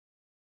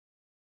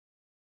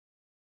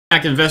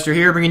Active Investor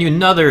here, bringing you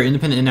another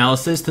independent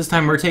analysis. This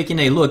time we're taking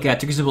a look at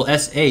ticker symbol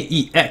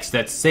SAEX,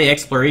 that's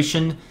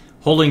SAExploration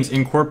Holdings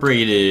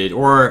Incorporated,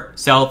 or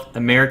South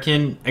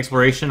American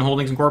Exploration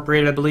Holdings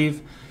Incorporated, I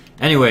believe.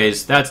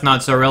 Anyways, that's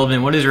not so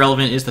relevant. What is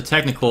relevant is the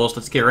technicals.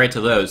 Let's get right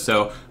to those.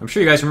 So I'm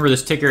sure you guys remember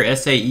this ticker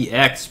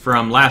SAEX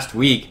from last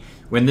week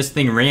when this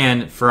thing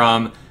ran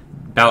from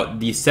about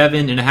the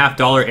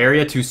 $7.50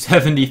 area to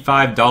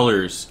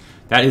 $75.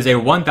 That is a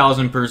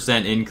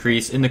 1,000%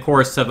 increase in the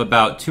course of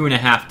about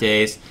 2.5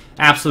 days.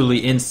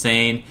 Absolutely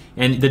insane.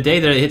 And the day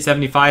that it hit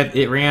 75,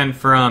 it ran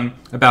from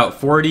about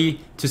 40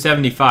 to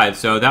 75.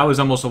 So that was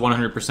almost a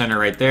 100%er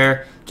right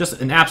there. Just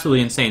an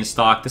absolutely insane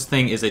stock. This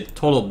thing is a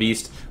total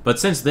beast. But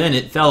since then,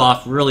 it fell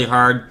off really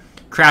hard,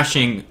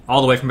 crashing all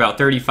the way from about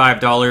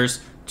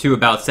 $35 to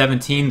about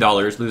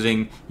 $17,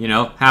 losing,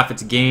 half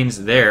its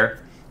gains there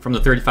from the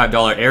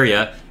 $35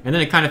 area. And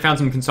then it kind of found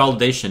some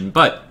consolidation.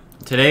 But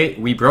today,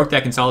 we broke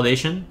that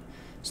consolidation.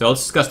 So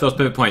let's discuss those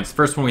pivot points. The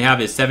first one we have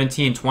is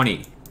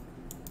 1720.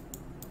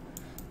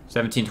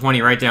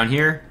 1720 right down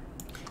here.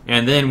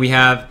 And then we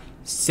have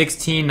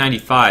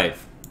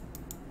 1695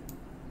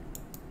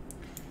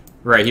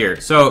 right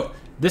here. So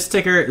this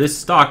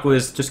stock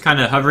was just kind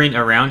of hovering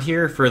around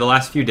here for the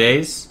last few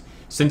days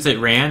since it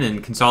ran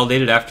and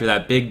consolidated after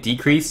that big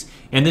decrease.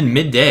 And then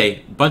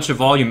midday, a bunch of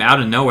volume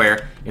out of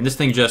nowhere, and this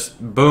thing just,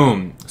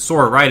 boom,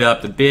 soared right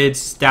up. The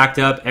bids stacked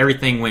up,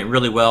 everything went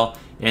really well,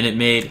 and it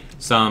made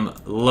some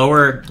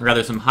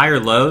higher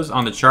lows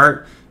on the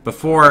chart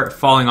before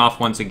falling off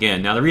once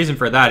again. Now the reason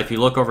for that, if you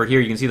look over here,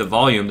 you can see the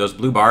volume, those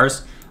blue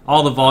bars,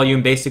 all the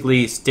volume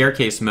basically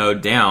staircase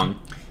mode down.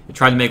 It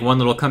tried to make one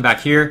little comeback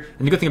here,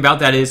 and the good thing about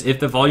that is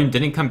if the volume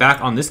didn't come back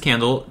on this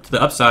candle to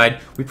the upside,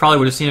 we probably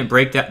would have seen it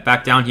break that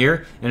back down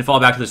here and fall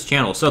back to this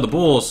channel. So the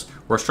bulls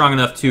were strong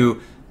enough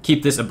to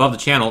keep this above the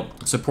channel,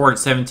 support at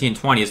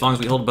 1720. As long as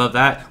we hold above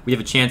that, we have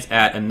a chance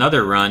at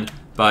another run.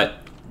 But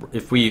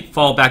if we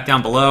fall back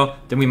down below,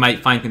 then we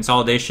might find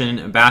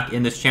consolidation back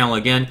in this channel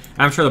again. And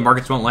I'm sure the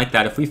markets won't like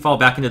that. If we fall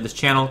back into this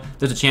channel,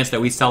 there's a chance that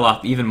we sell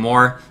off even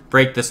more,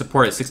 break the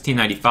support at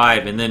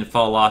 1695, and then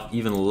fall off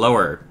even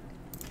lower.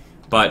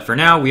 But for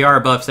now, we are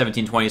above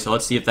 1720, so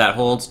let's see if that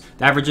holds.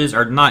 The averages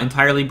are not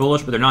entirely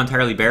bullish, but they're not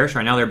entirely bearish.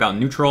 Right now, they're about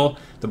neutral.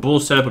 The bull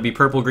setup would be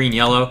purple, green,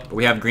 yellow, but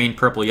we have green,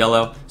 purple,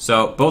 yellow.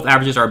 So both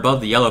averages are above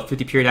the yellow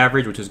 50-period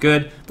average, which is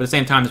good. But at the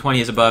same time, the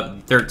 20 is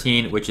above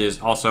 13, which is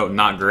also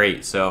not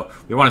great. So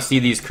we want to see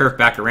these curve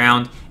back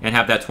around and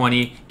have that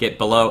 20 get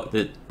below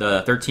the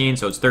 13.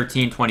 So it's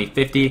 13, 20,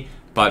 50.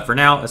 But for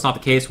now, that's not the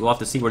case. We'll have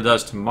to see what it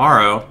does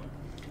tomorrow.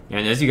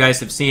 And as you guys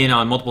have seen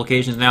on multiple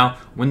occasions now,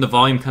 when the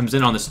volume comes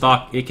in on the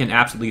stock, it can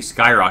absolutely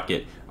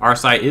skyrocket.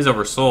 RSI is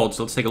oversold,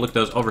 so let's take a look at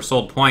those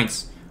oversold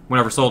points.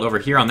 Went oversold over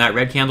here on that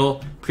red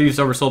candle. Previous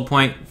oversold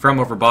point from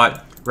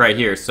overbought right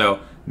here.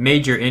 So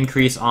major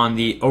increase on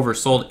the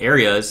oversold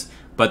areas.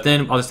 But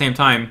then at the same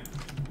time,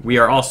 we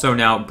are also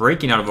now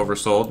breaking out of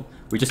oversold.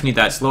 We just need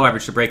that slow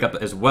average to break up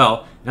as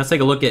well. And let's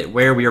take a look at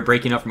where we are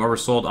breaking up from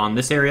oversold on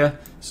this area.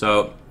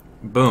 So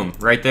boom,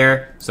 right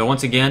there. So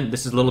once again,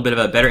 this is a little bit of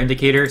a better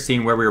indicator,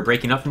 seeing where we were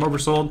breaking up from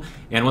oversold.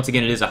 And once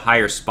again, it is a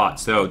higher spot.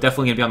 So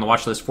definitely going to be on the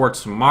watch list for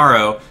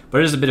tomorrow,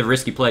 but it is a bit of a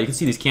risky play. You can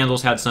see these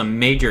candles had some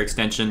major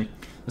extension.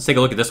 Let's take a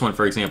look at this one,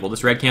 for example.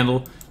 This red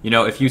candle,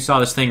 if you saw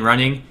this thing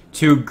running,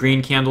 2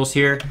 green candles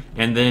here,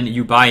 and then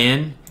you buy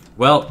in,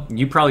 well,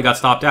 you probably got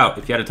stopped out.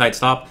 If you had a tight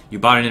stop, you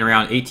bought it in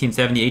around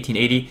 1870,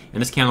 1880,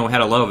 and this candle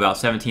had a low of about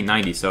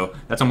 1790. So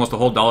that's almost a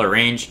whole dollar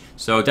range.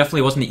 So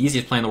definitely wasn't the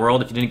easiest play in the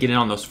world if you didn't get in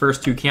on those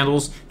first 2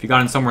 candles. If you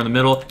got in somewhere in the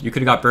middle, you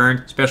could have got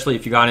burned, especially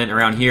if you got in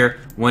around here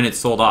when it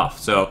sold off.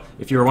 So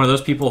if you were one of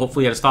those people,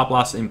 hopefully you had a stop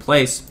loss in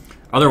place.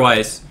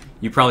 Otherwise,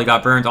 you probably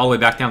got burned all the way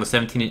back down to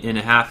 17.5,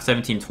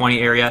 1720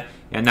 area,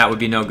 and that would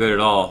be no good at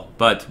all.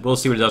 But we'll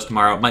see what it does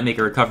tomorrow. It might make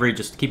a recovery.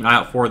 Just keep an eye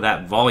out for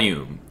that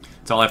volume.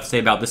 That's all I have to say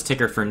about this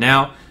ticker for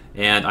now,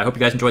 and I hope you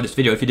guys enjoyed this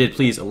video. If you did,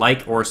 please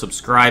like or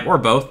subscribe, or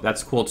both.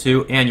 That's cool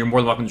too, and you're more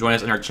than welcome to join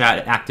us in our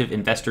chat at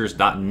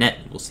activeinvestors.net.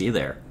 We'll see you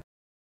there.